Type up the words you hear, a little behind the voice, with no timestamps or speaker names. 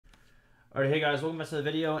Alright, hey guys, welcome back to the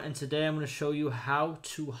video, and today I'm going to show you how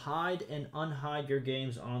to hide and unhide your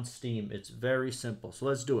games on Steam. It's very simple, so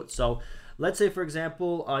let's do it. So let's say, for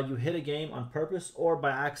example, you hit a game on purpose or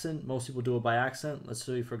by accident. Most people do it by accident. Let's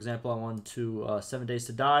say, for example, I want to 7 Days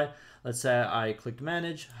to Die. Let's say I clicked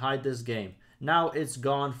manage, hide this game. Now it's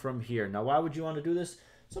gone from here. Now why would you want to do this?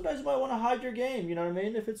 Sometimes you might want to hide your game, you know what I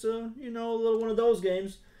mean? If it's a little one of those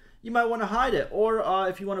games, you might want to hide it. Or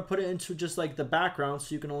if you want to put it into just like the background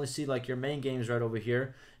so you can only see like your main games right over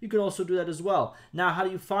here, you can also do that as well. Now, how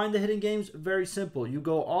do you find the hidden games? Very simple. You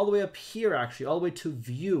go all the way up here, actually, all the way to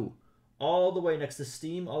view, all the way next to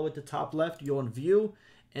Steam, all the way at the top left, you go on view,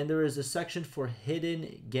 and there is a section for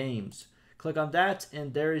hidden games. Click on that,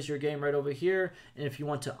 and there is your game right over here. And if you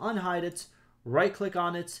want to unhide it, right click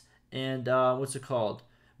on it, and what's it called?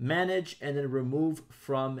 Manage, and then remove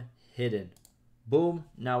from hidden. Boom,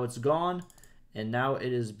 now it's gone, and now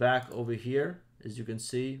it is back over here, as you can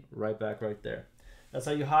see, right back right there. That's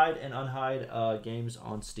how you hide and unhide games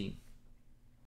on Steam.